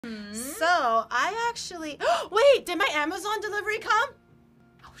So I actually, wait, did my Amazon delivery come?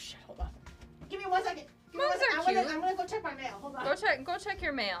 Oh shit, hold on. Give me 1 second. I'm gonna go check my mail. Hold on. Go check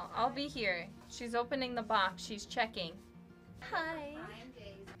your mail. I'll be here. She's opening the box. She's checking. Hi.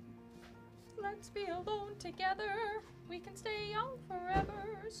 Let's be alone together. We can stay young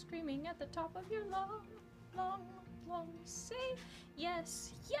forever. Screaming at the top of your lungs. Say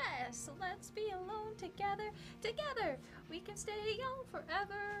yes, yes. Let's be alone together. Together. We can stay young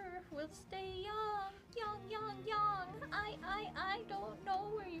forever. We'll stay young. I don't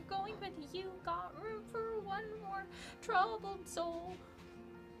know where you're going, but you got room for one more troubled soul.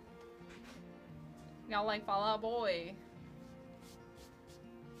 Y'all like Fall Out Boy.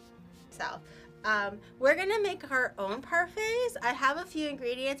 So, we're gonna make our own parfaits. I have a few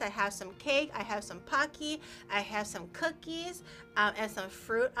ingredients. I have some cake, I have some pocky, I have some cookies, and some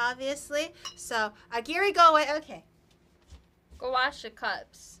fruit, obviously. So, Agiri, go away. Okay. Go wash the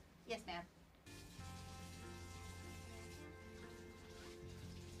cups. Yes, ma'am.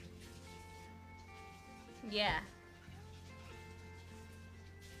 Yeah.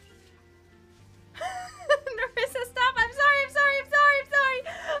 Nerissa, stop! I'm sorry!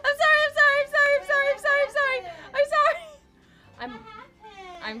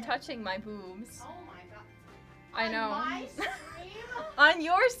 I'm touching my boobs. Oh my god. I know. On my stream? On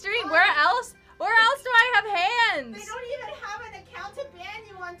your stream? Where else? Where else do I have hands? They don't even have an account to ban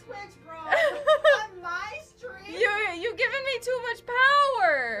you on Twitch, bro. On my stream? You giving me too much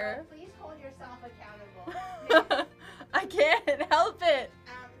power. Please hold yourself accountable. I can't help it.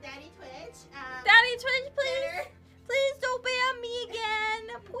 Daddy Twitch. Daddy Twitch, please.